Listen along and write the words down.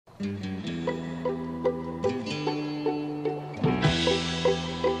Thank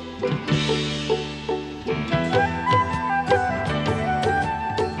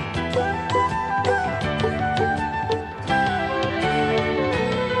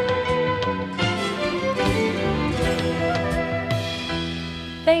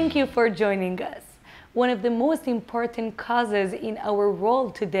you for joining us. One of the most important causes in our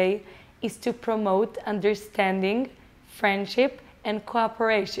world today is to promote understanding, friendship, and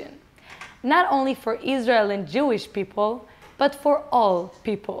cooperation, not only for Israel and Jewish people, but for all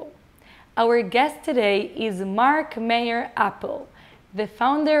people. Our guest today is Mark Meyer Appel, the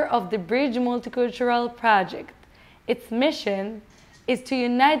founder of the Bridge Multicultural Project. Its mission is to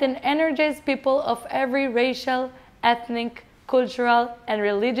unite and energize people of every racial, ethnic, cultural, and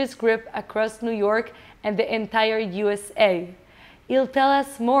religious group across New York and the entire USA. He'll tell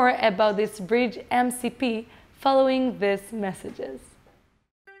us more about this Bridge MCP following these messages.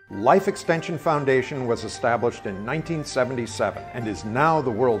 Life Extension Foundation was established in 1977 and is now the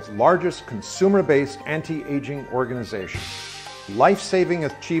world's largest consumer-based anti-aging organization. Life-saving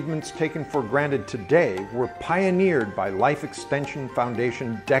achievements taken for granted today were pioneered by Life Extension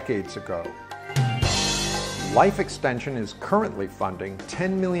Foundation decades ago. Life Extension is currently funding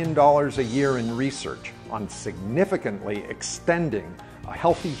 $10 million a year in research on significantly extending a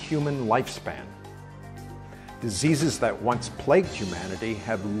healthy human lifespan. Diseases that once plagued humanity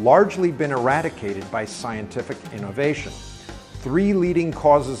have largely been eradicated by scientific innovation. 3 leading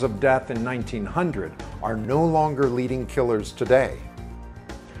causes of death in 1900 are no longer leading killers today.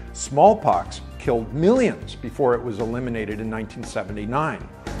 Smallpox killed millions before it was eliminated in 1979.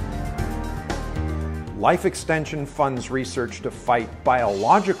 Life Extension funds research to fight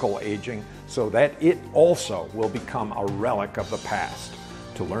biological aging so that it also will become a relic of the past.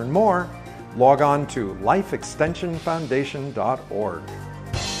 To learn more, log on to lifeextensionfoundation.org.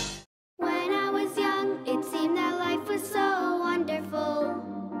 When I was young, it seemed that life was so wonderful,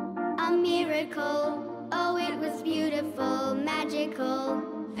 a miracle. Oh, it was beautiful, magical.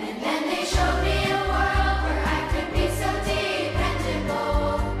 And then they showed me a world where I could be so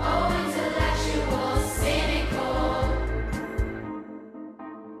dependable. Oh, intellectual, cynical.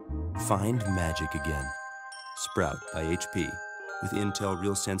 Find magic again. Sprout by HP. With Intel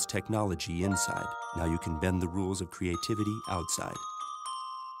RealSense technology inside, now you can bend the rules of creativity outside.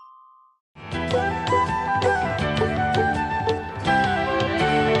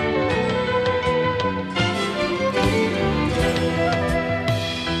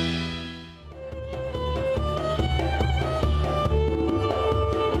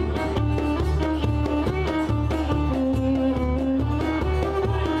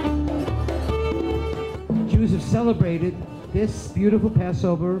 Jews have celebrated this beautiful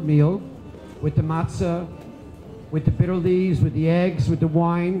Passover meal with the matzah, with the bitter leaves, with the eggs, with the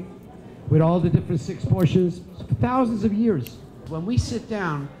wine, with all the different 6 portions for thousands of years. When we sit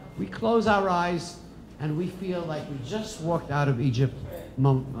down, we close our eyes and we feel like we just walked out of Egypt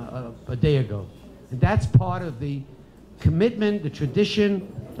a day ago. And that's part of the commitment, the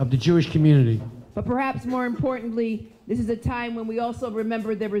tradition of the Jewish community. But perhaps more importantly, this is a time when we also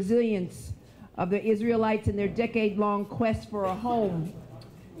remember the resilience of the Israelites in their decade-long quest for a home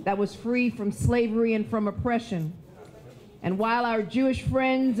that was free from slavery and from oppression. And while our Jewish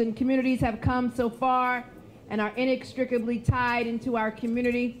friends and communities have come so far and are inextricably tied into our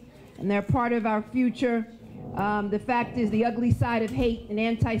community and they're part of our future, the fact is the ugly side of hate and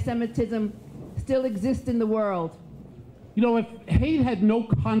anti-Semitism still exists in the world. You know, if hate had no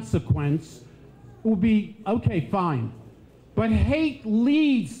consequence, it would be, okay, fine. But hate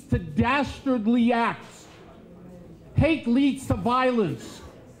leads to dastardly acts. Hate leads to violence.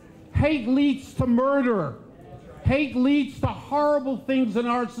 Hate leads to murder. Hate leads to horrible things in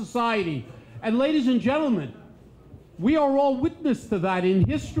our society. And ladies and gentlemen, we are all witness to that in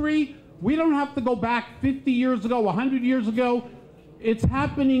history. We don't have to go back 50 years ago, 100 years ago. It's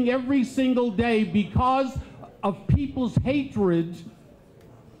happening every single day because of people's hatred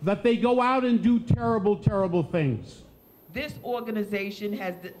that they go out and do terrible, terrible things. This organization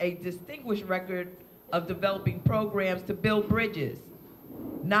has a distinguished record of developing programs to build bridges,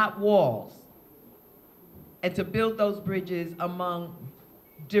 not walls, and to build those bridges among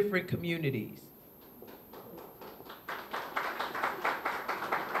different communities.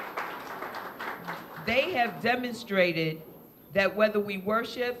 They have demonstrated that whether we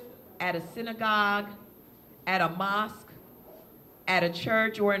worship at a synagogue, at a mosque, at a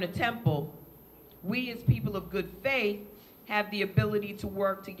church, or in a temple, we as people of good faith have the ability to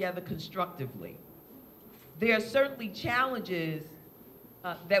work together constructively. There are certainly challenges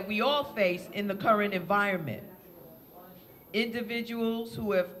that we all face in the current environment. Individuals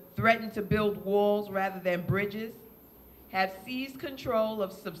who have threatened to build walls rather than bridges, have seized control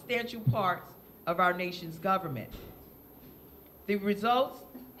of substantial parts of our nation's government. The results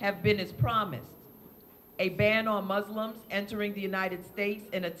have been as promised: a ban on Muslims entering the United States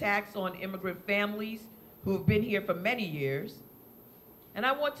and attacks on immigrant families who have been here for many years. And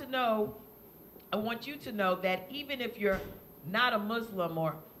I want you to know that even if you're not a Muslim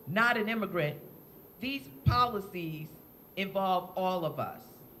or not an immigrant, these policies involve all of us.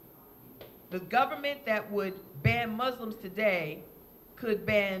 The government that would ban Muslims today could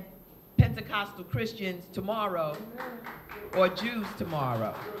ban Pentecostal Christians tomorrow or Jews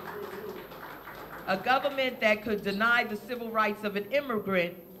tomorrow. A government that could deny the civil rights of an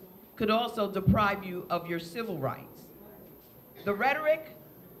immigrant could also deprive you of your civil rights. The rhetoric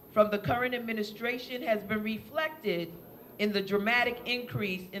from the current administration has been reflected in the dramatic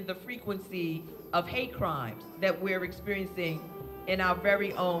increase in the frequency of hate crimes that we're experiencing in our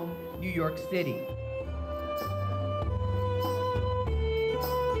very own New York City.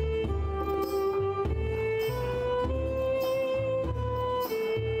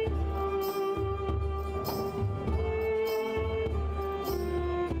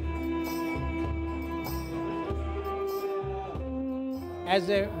 As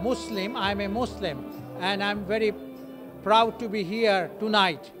a Muslim, I'm a Muslim, and I'm very proud to be here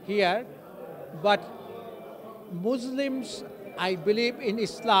tonight here. But Muslims, I believe in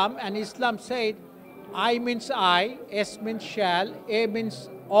Islam, and Islam said, I means I, S means shall, A means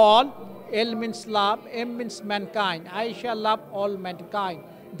all, L means love, M means mankind. I shall love all mankind.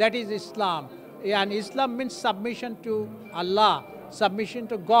 That is Islam. And Islam means submission to Allah, submission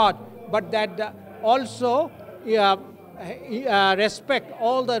to God, but that also respect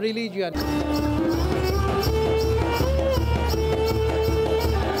all the religions.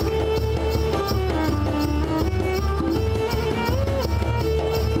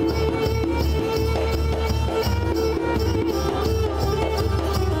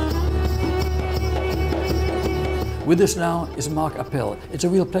 With us now is Mark Appel. It's a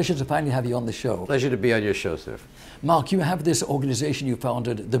real pleasure to finally have you on the show. Pleasure to be on your show, sir. Mark, you have this organization you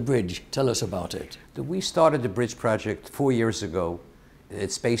founded, The Bridge. Tell us about it. We started the Bridge Project 4 years ago.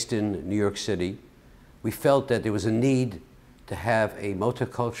 It's based in New York City. We felt that there was a need to have a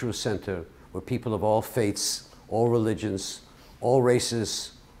multicultural center where people of all faiths, all religions, all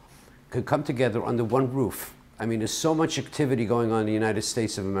races could come together under one roof. I mean, there's so much activity going on in the United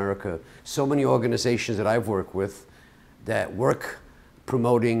States of America, so many organizations that I've worked with that work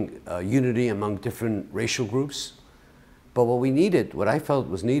promoting unity among different racial groups. But what we needed, what I felt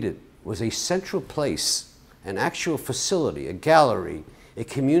was needed, was a central place, an actual facility, a gallery, a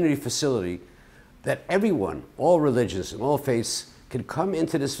community facility that everyone, all religions and all faiths, can come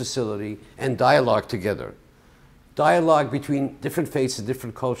into this facility and dialogue together. Dialogue between different faiths and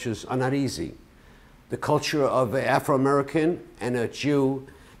different cultures are not easy. The culture of an Afro-American and a Jew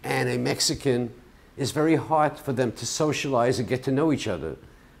and a Mexican is very hard for them to socialize and get to know each other.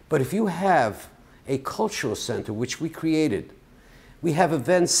 But if you have a cultural center, which we created, we have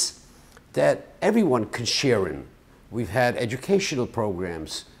events that everyone can share in. We've had educational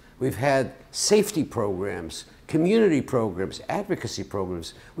programs, we've had safety programs, community programs, advocacy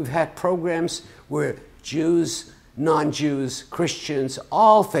programs. We've had programs where Jews, non-Jews, Christians,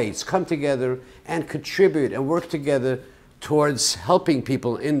 all faiths come together and contribute and work together towards helping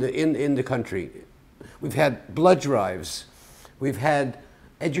people in the country. We've had blood drives. We've had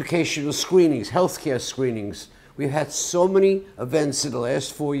educational screenings, healthcare screenings. We've had so many events in the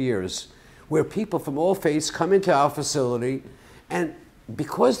last 4 years where people from all faiths come into our facility, and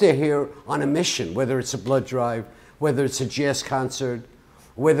because they're here on a mission, whether it's a blood drive, whether it's a jazz concert,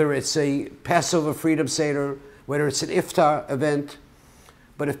 whether it's a Passover Freedom Seder, whether it's an iftar event,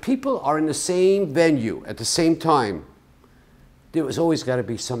 but if people are in the same venue at the same time, there was always got to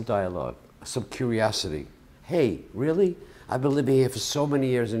be some dialogue, some curiosity. Hey, really? I've been living here for so many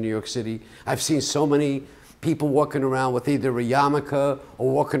years in New York City. I've seen so many people walking around with either a yarmulke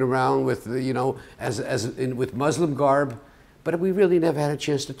or walking around with, you know, with Muslim garb, but we really never had a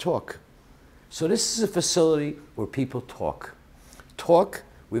chance to talk. So this is a facility where people talk.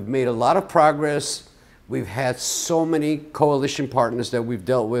 We've made a lot of progress. We've had so many coalition partners that we've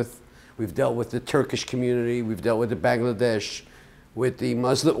dealt with. We've dealt with the Turkish community. We've dealt with the Bangladesh, with the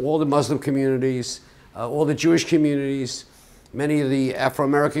all the Muslim communities, all the Jewish communities, many of the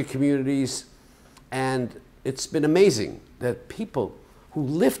Afro-American communities. And it's been amazing that people who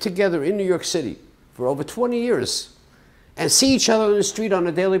live together in New York City for over 20 years and see each other on the street on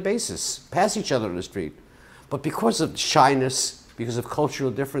a daily basis, pass each other on the street. But because of shyness, because of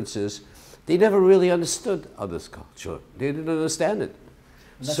cultural differences, they never really understood others' culture. They didn't understand it.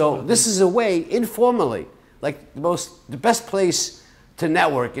 So this is a way, informally, like the best place to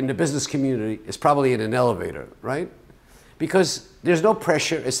network in the business community is probably in an elevator, right? Because there's no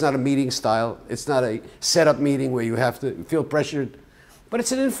pressure. It's not a meeting style. It's not a set-up meeting where you have to feel pressured, but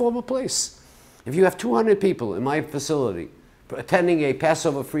it's an informal place. If you have 200 people in my facility attending a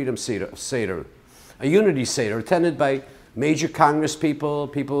Passover Freedom Seder, a Unity Seder, attended by major Congress people,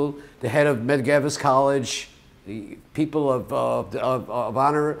 the head of Medgavis College, the people of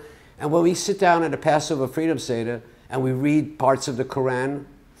honor, and when we sit down at a Passover Freedom Seder and we read parts of the Quran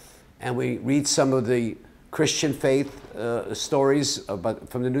and we read some of the Christian faith stories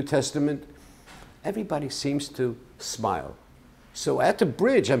from the New Testament, everybody seems to smile. So at the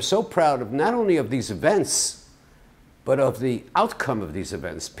Bridge, I'm so proud of not only of these events, but of the outcome of these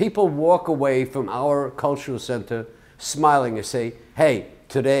events. People walk away from our cultural center smiling and say, hey,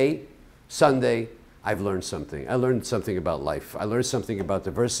 today, Sunday, I've learned something. I learned something about life. I learned something about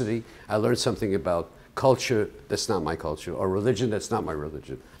diversity. I learned something about culture that's not my culture, or religion that's not my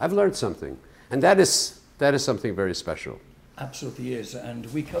religion. I've learned something. And that is something very special. Absolutely is. And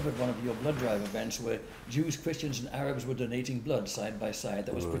we covered one of your blood drive events where Jews, Christians, and Arabs were donating blood side by side.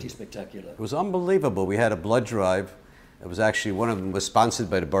 That was pretty spectacular. It was unbelievable. We had a blood drive. It was actually, one of them was sponsored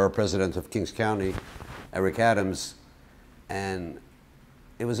by the borough president of Kings County, Eric Adams. And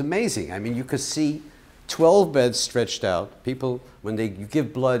it was amazing. I mean, you could see 12 beds stretched out. People, when you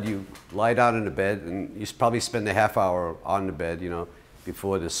give blood, you lie down in the bed, and you probably spend a half hour on the bed, you know,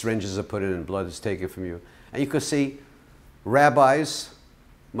 before the syringes are put in and blood is taken from you. And you could see rabbis,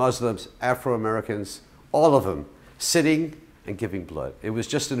 Muslims, Afro-Americans, all of them sitting and giving blood. It was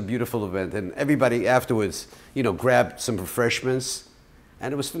just a beautiful event, and everybody afterwards, you know, grabbed some refreshments,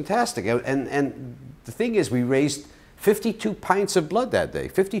 and it was fantastic. And the thing is, we raised 52 pints of blood that day.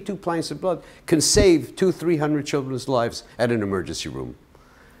 52 pints of blood can save 200-300 children's lives at an emergency room.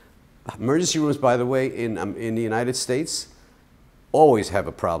 Emergency rooms, by the way, in the United States, always have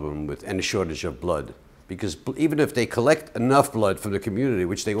a problem with any shortage of blood, because even if they collect enough blood from the community,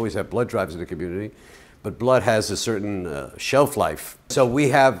 which they always have blood drives in the community, but blood has a certain shelf life. So we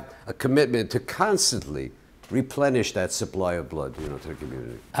have a commitment to constantly replenish that supply of blood, you know, to the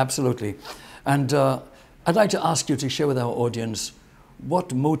community. Absolutely. And I'd like to ask you to share with our audience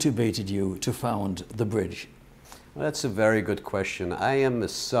what motivated you to found the Bridge. Well, that's a very good question. I am the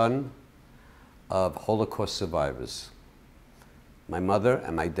son of Holocaust survivors. My mother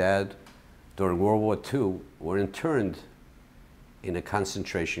and my dad, during World War II, were interned in a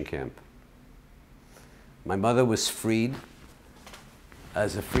concentration camp. My mother was freed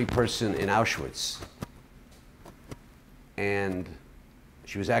as a free person in Auschwitz. And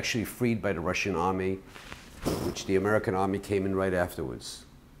she was actually freed by the Russian army, which the American army came in right afterwards.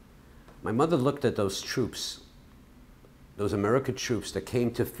 My mother looked at those troops, those American troops that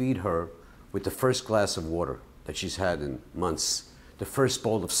came to feed her with the first glass of water that she's had in months, the first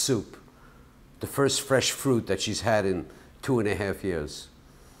bowl of soup, the first fresh fruit that she's had in 2.5 years.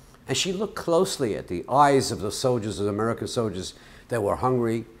 And she looked closely at the eyes of the soldiers, the American soldiers that were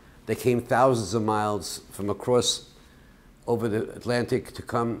hungry. They came thousands of miles from across over the Atlantic to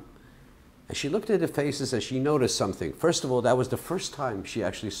come. And she looked at their faces and she noticed something. First of all, that was the first time she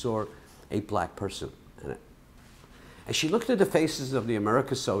actually saw a black person in it. And she looked at the faces of the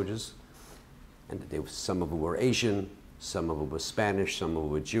American soldiers, and some of them were Asian, some of them were Spanish, some of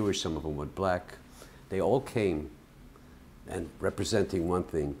them were Jewish, some of them were black. They all came and representing one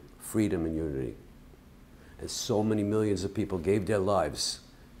thing, freedom and unity. And so many millions of people gave their lives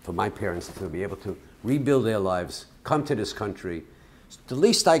for my parents to be able to rebuild their lives, come to this country. The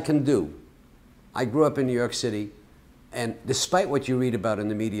least I can do. I grew up in New York City, and despite what you read about in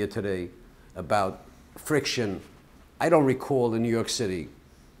the media today about friction, I don't recall in New York City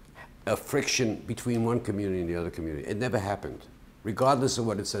a friction between one community and the other community. It never happened, regardless of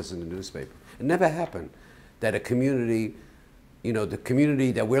what it says in the newspaper. It never happened that a community, you know, the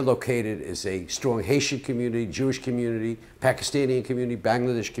community that we're located is a strong Haitian community, Jewish community, Pakistani community,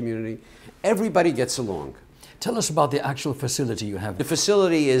 Bangladesh community. Everybody gets along. Tell us about the actual facility you have. The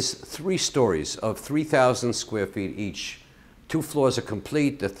facility is 3 stories of 3,000 square feet each. 2 floors are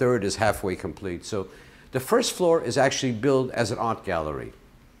complete, the third is halfway complete. So the first floor is actually built as an art gallery,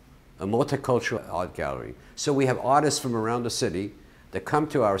 a multicultural art gallery. So we have artists from around the city that come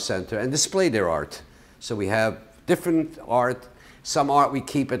to our center and display their art. So we have different art, some art we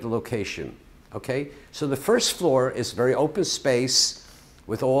keep at the location, okay? So the first floor is very open space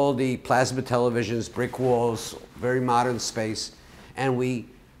with all the plasma televisions, brick walls, very modern space. And we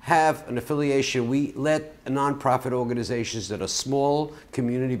have an affiliation. We let nonprofit organizations that are small,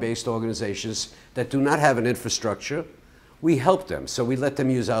 community-based organizations that do not have an infrastructure we help them. So we let them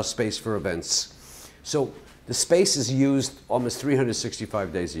use our space for events. So the space is used almost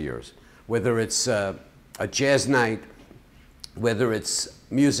 365 days a year, whether it's a jazz night, whether it's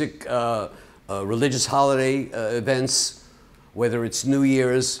music, religious holiday events, whether it's New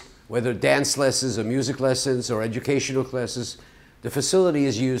Year's, whether dance lessons or music lessons or educational classes. The facility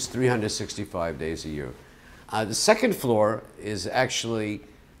is used 365 days a year. The second floor is actually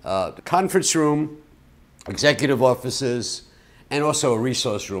the conference room, executive offices, and also a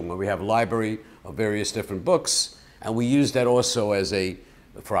resource room where we have a library of various different books, and we use that also as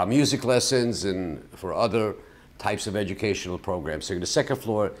for our music lessons and for other types of educational programs. So the second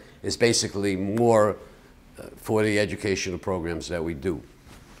floor is basically more for the educational programs that we do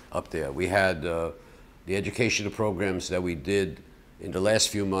up there. We had the educational programs that we did in the last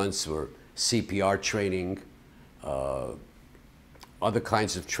few months were CPR training, other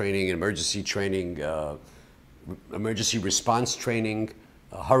kinds of training, emergency training, emergency response training,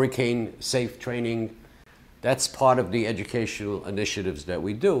 hurricane safe training. That's part of the educational initiatives that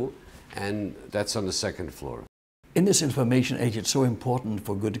we do, and that's on the second floor. In this information age, it's so important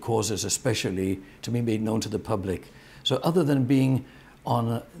for good causes, especially to be made known to the public. So other than being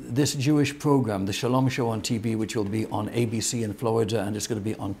on this Jewish program, the Shalom Show on TV, which will be on ABC in Florida, and it's going to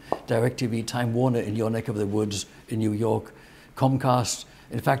be on DirecTV, Time Warner in your neck of the woods in New York, Comcast,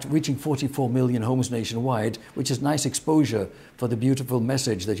 in fact, reaching 44 million homes nationwide, which is nice exposure for the beautiful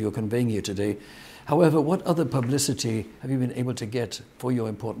message that you're conveying here today. However, what other publicity have you been able to get for your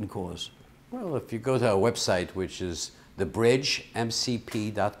important cause? Well, if you go to our website, which is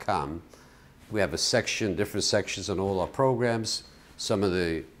thebridgemcp.com, we have a section, different sections on all our programs. Some of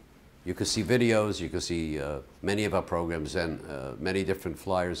you can see videos, you can see many of our programs and many different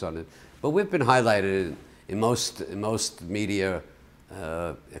flyers on it. But we've been highlighted in most media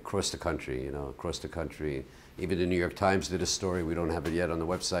across the country, across the country. Even the New York Times did a story. We don't have it yet on the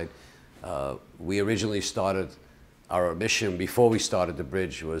website. We originally started, our mission before we started the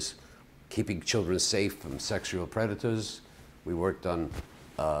bridge was keeping children safe from sexual predators. We worked on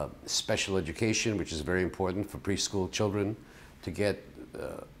special education, which is very important for preschool children, to get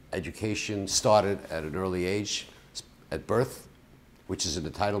education started at an early age, at birth, which is an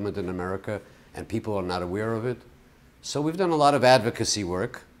entitlement in America, and people are not aware of it. So we've done a lot of advocacy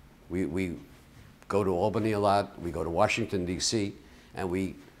work. We go to Albany a lot, we go to Washington, D.C., and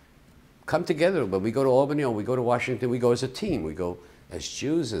we come together. When we go to Albany or we go to Washington, we go as a team. We go as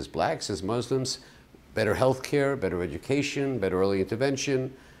Jews, as blacks, as Muslims, better health care, better education, better early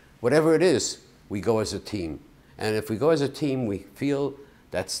intervention, whatever it is, we go as a team. And if we go as a team, we feel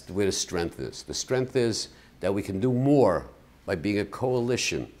that's where the strength is. The strength is that we can do more by being a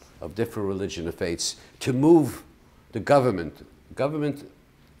coalition of different religions and faiths to move the government. The government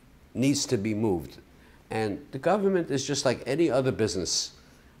needs to be moved. And the government is just like any other business.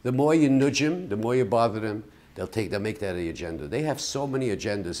 The more you nudge them, the more you bother them, they'll make that the agenda. They have so many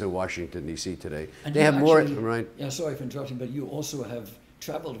agendas in Washington, D.C. today. And they have actually, more, right? Yeah, sorry for interrupting, but you also have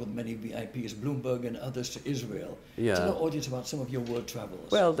traveled with many VIPs, Bloomberg and others, to Israel. Yeah. Tell our audience about some of your world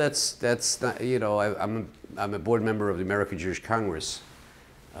travels. Well, that's not, I'm a board member of the American Jewish Congress,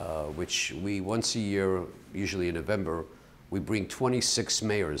 which we once a year, usually in November, we bring 26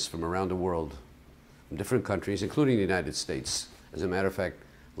 mayors from around the world, from different countries, including the United States. As a matter of fact,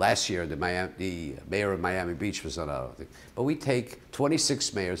 last year, the mayor of Miami Beach was on our thing. But we take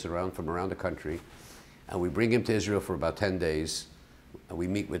 26 mayors from around the country, and we bring them to Israel for about 10 days. And we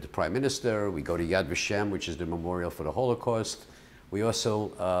meet with the Prime Minister. We go to Yad Vashem, which is the memorial for the Holocaust. We also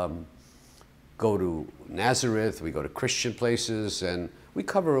go to Nazareth. We go to Christian places, and we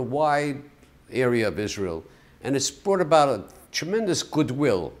cover a wide area of Israel. And it's brought about a tremendous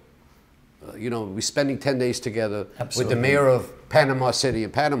goodwill. We're spending 10 days together with the mayor of Panama City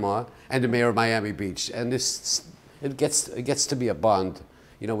in Panama and the mayor of Miami Beach. And it gets to be a bond.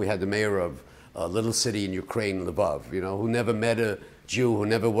 We had the mayor of a little city in Ukraine, Lvov, who never met a Jew, who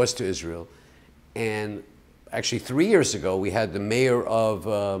never was to Israel. And actually 3 years ago, we had the mayor of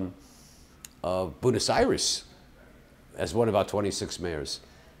Buenos Aires as one of our 26 mayors.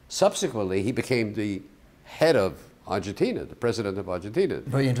 Subsequently, he became the head of Argentina, the president of Argentina.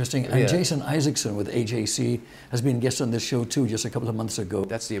 Very interesting. And yeah. Jason Isaacson with AJC has been guest on this show too, just a couple of months ago.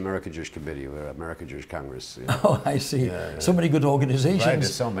 That's the American Jewish Committee, or American Jewish Congress. Oh, I see. Yeah. So many good organizations. Right,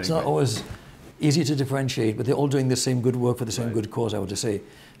 there's so many. It's not always easy to differentiate, but they're all doing the same good work for the same good cause, I would say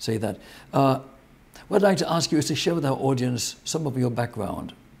that. What I'd like to ask you is to share with our audience some of your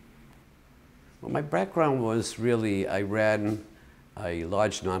background. Well, my background was really, I ran a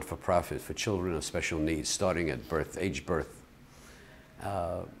large non-for-profit for children of special needs, starting at age birth.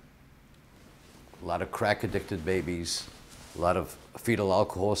 A lot of crack-addicted babies, a lot of fetal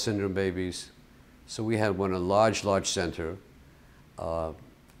alcohol syndrome babies. So we had one a large center.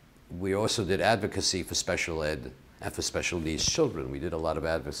 We also did advocacy for special ed and for special needs children. We did a lot of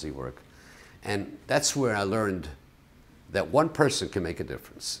advocacy work. And that's where I learned that one person can make a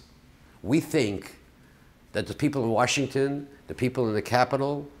difference. We think that the people in Washington, the people in the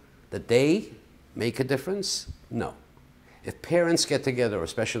Capitol, that they make a difference? No. If parents get together, or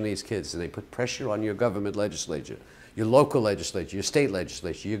special needs kids, and they put pressure on your government legislature, your local legislature, your state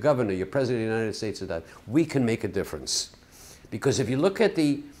legislature, your governor, your president of the United States, that we can make a difference. Because if you look at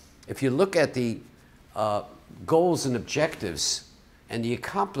the goals and objectives and the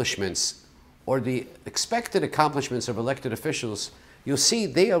accomplishments or the expected accomplishments of elected officials, you'll see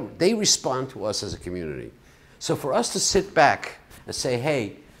they respond to us as a community. So for us to sit back and say,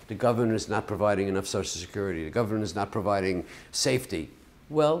 hey, the governor is not providing enough Social Security, the governor is not providing safety,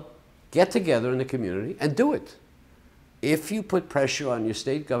 well, get together in the community and do it. If you put pressure on your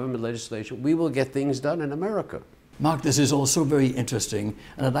state government legislation, we will get things done in America. Mark, this is also very interesting,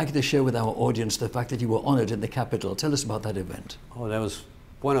 and I'd like you to share with our audience the fact that you were honored in the Capitol. Tell us about that event. Oh, that was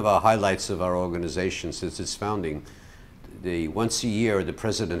one of our highlights of our organization since its founding. Once a year, the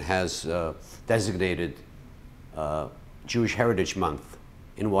president has designated Jewish Heritage Month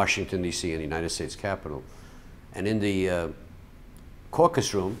in Washington, D.C., in the United States Capitol. And in the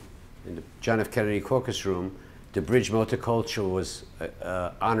caucus room, in the John F. Kennedy caucus room, the Bridge Multicultural was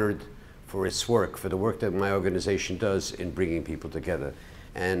honored for its work, for the work that my organization does in bringing people together.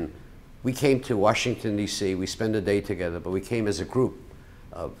 And we came to Washington, D.C., we spent a day together, but we came as a group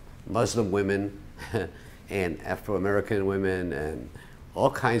of Muslim women and Afro-American women and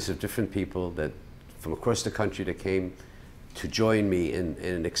all kinds of different people that from across the country that came to join me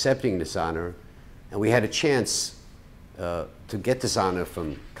in accepting this honor. And we had a chance to get this honor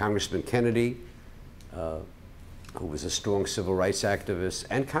from Congressman Kennedy, who was a strong civil rights activist,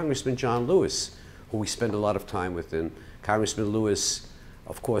 and Congressman John Lewis, who we spend a lot of time with. And Congressman Lewis,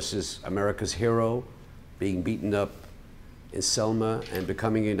 of course, is America's hero, being beaten up in Selma and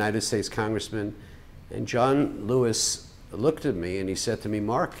becoming a United States congressman. And John Lewis looked at me and he said to me,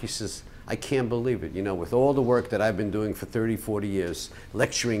 Mark, he says, I can't believe it. You know, with all the work that I've been doing for 30, 40 years,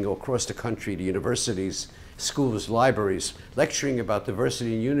 lecturing across the country to universities, schools, libraries, lecturing about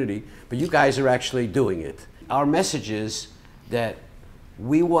diversity and unity, but you guys are actually doing it. Our message is that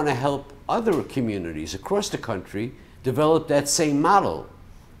we want to help other communities across the country develop that same model.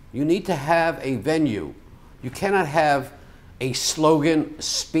 You need to have a venue. You cannot have a slogan,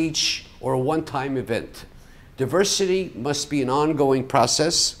 speech, or a one-time event. Diversity must be an ongoing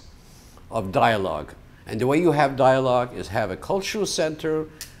process of dialogue. And the way you have dialogue is have a cultural center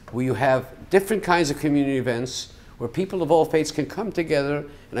where you have different kinds of community events where people of all faiths can come together,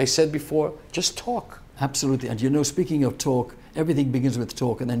 and I said before, just talk. Absolutely. And you know, speaking of talk, everything begins with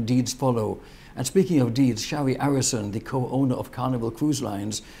talk and then deeds follow. And speaking of deeds, Shari Arison, the co-owner of Carnival Cruise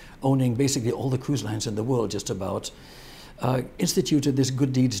Lines, owning basically all the cruise lines in the world just about, instituted this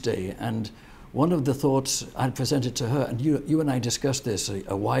Good Deeds Day. And one of the thoughts I presented to her, and you and I discussed this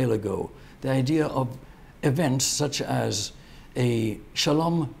a while ago, the idea of events such as a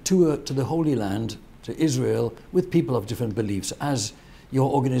Shalom tour to the Holy Land, to Israel, with people of different beliefs, as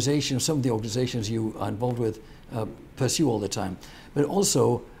your organization, some of the organizations you are involved with, pursue all the time. But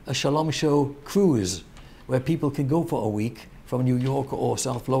also a Shalom Show cruise, where people can go for a week from New York or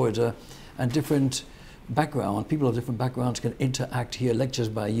South Florida, and different background, people of different backgrounds can interact, hear lectures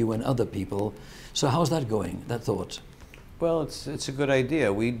by you and other people. So how's that going, that thought? Well, it's a good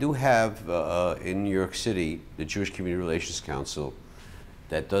idea. We do have in New York City, the Jewish Community Relations Council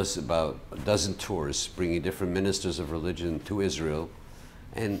that does about a dozen tours, bringing different ministers of religion to Israel.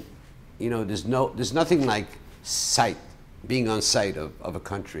 And you know, there's nothing like being on site of a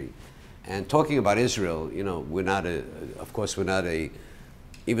country. And talking about Israel, you know, of course we're not a,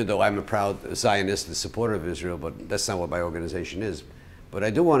 even though I'm a proud Zionist and supporter of Israel, but that's not what my organization is. But I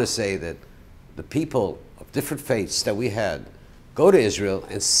do want to say that the people of different faiths that we had go to Israel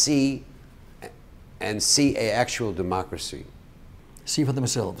and see an actual democracy. See for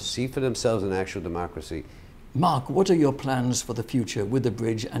themselves. See for themselves an actual democracy. Mark, what are your plans for the future with the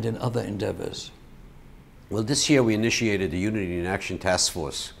Bridge and in other endeavors? Well, this year we initiated the Unity in Action Task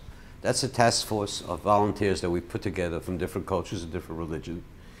Force. That's a task force of volunteers that we put together from different cultures and different religions.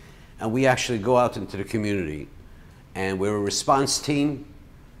 And we actually go out into the community, and we're a response team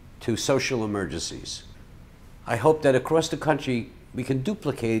to social emergencies. I hope that across the country we can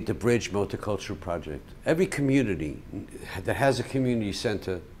duplicate the Bridge Multicultural Project. Every community that has a community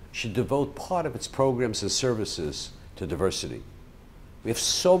center should devote part of its programs and services to diversity. We have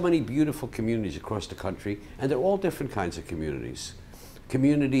so many beautiful communities across the country, and they're all different kinds of communities.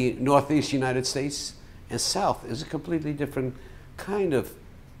 Community Northeast United States and South is a completely different kind of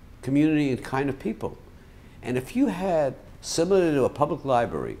community and kind of people. And if you had, similar to a public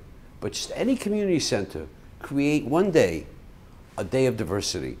library, but just any community center, create one day, a day of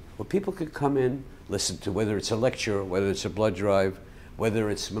diversity, where people could come in, listen to, whether it's a lecture, whether it's a blood drive, whether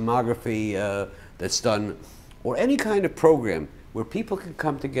it's mammography that's done, or any kind of program where people can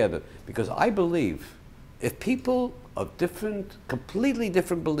come together. Because I believe if people of different, completely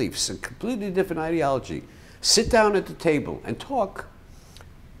different beliefs and completely different ideology sit down at the table and talk,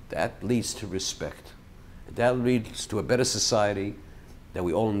 that leads to respect. That leads to a better society that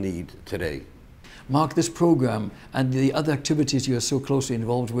we all need today. Mark, this program and the other activities you are so closely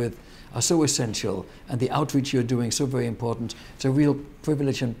involved with are so essential, and the outreach you're doing so very important. It's a real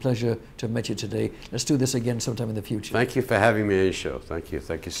privilege and pleasure to have met you today. Let's do this again sometime in the future. Thank you for having me on your show. Thank you.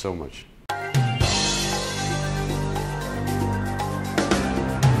 Thank you so much.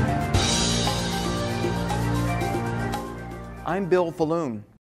 I'm Bill Falloon,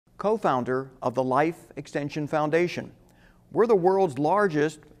 co-founder of the Life Extension Foundation. We're the world's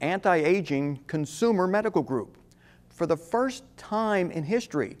largest anti-aging consumer medical group. For the first time in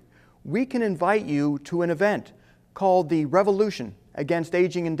history, we can invite you to an event called the Revolution Against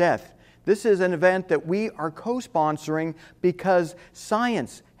Aging and Death. This is an event that we are co-sponsoring because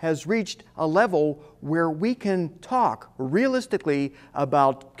science has reached a level where we can talk realistically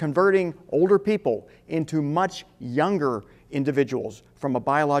about converting older people into much younger individuals from a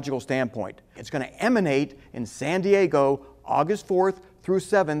biological standpoint. It's going to emanate in San Diego, August 4th through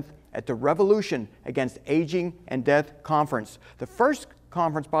 7th at the Revolution Against Aging and Death Conference. The first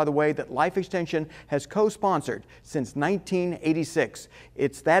conference, by the way, that Life Extension has co-sponsored since 1986.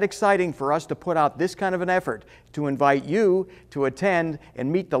 It's that exciting for us to put out this kind of an effort to invite you to attend and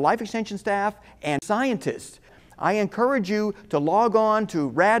meet the Life Extension staff and scientists. I encourage you to log on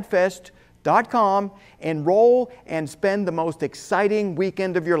to radfest.com, enroll, and spend the most exciting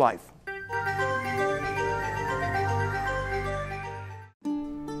weekend of your life.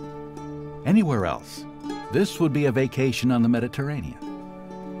 Anywhere else, this would be a vacation on the Mediterranean.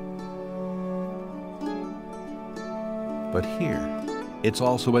 But here, it's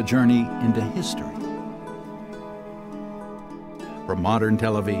also a journey into history. From modern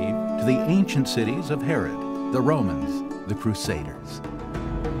Tel Aviv to the ancient cities of Herod, the Romans, the Crusaders.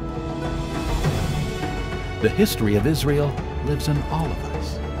 The history of Israel lives in all of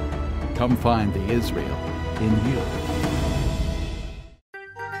us. Come find the Israel in you.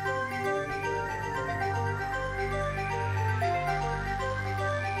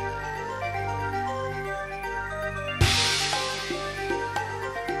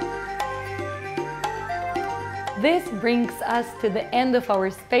 This brings us to the end of our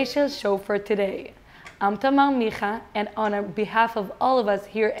special show for today. I'm Tamar Micha, and on behalf of all of us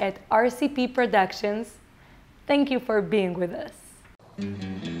here at RCP Productions, thank you for being with us.